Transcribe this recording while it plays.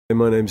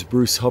My name's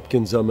Bruce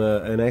Hopkins. I'm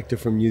an actor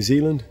from New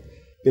Zealand.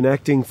 Been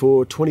acting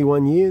for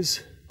 21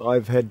 years.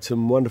 I've had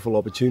some wonderful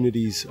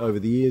opportunities over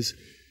the years.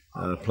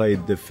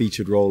 Played the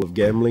featured role of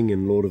Gambling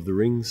in Lord of the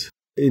Rings.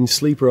 In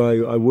Sleeper,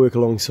 I work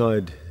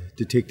alongside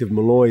Detective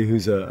Malloy,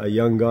 who's a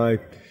young guy,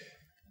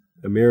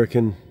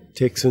 American,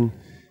 Texan.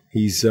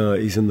 He's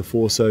in the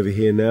force over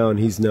here now, and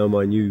he's now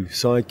my new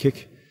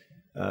sidekick.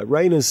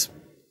 Rayner's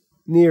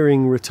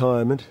nearing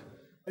retirement.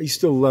 He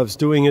still loves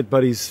doing it,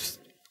 but he's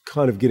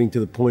kind of getting to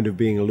the point of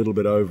being a little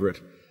bit over it,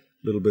 a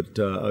little bit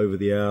over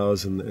the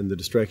hours and the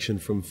distraction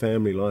from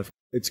family life.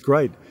 It's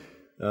great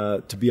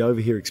to be over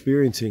here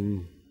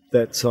experiencing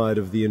that side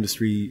of the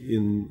industry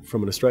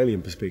from an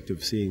Australian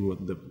perspective, seeing what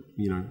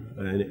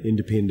an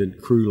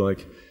independent crew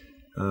like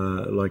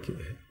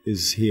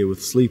is here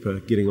with Sleeper,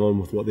 getting on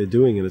with what they're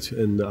doing,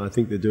 and I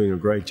think they're doing a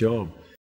great job.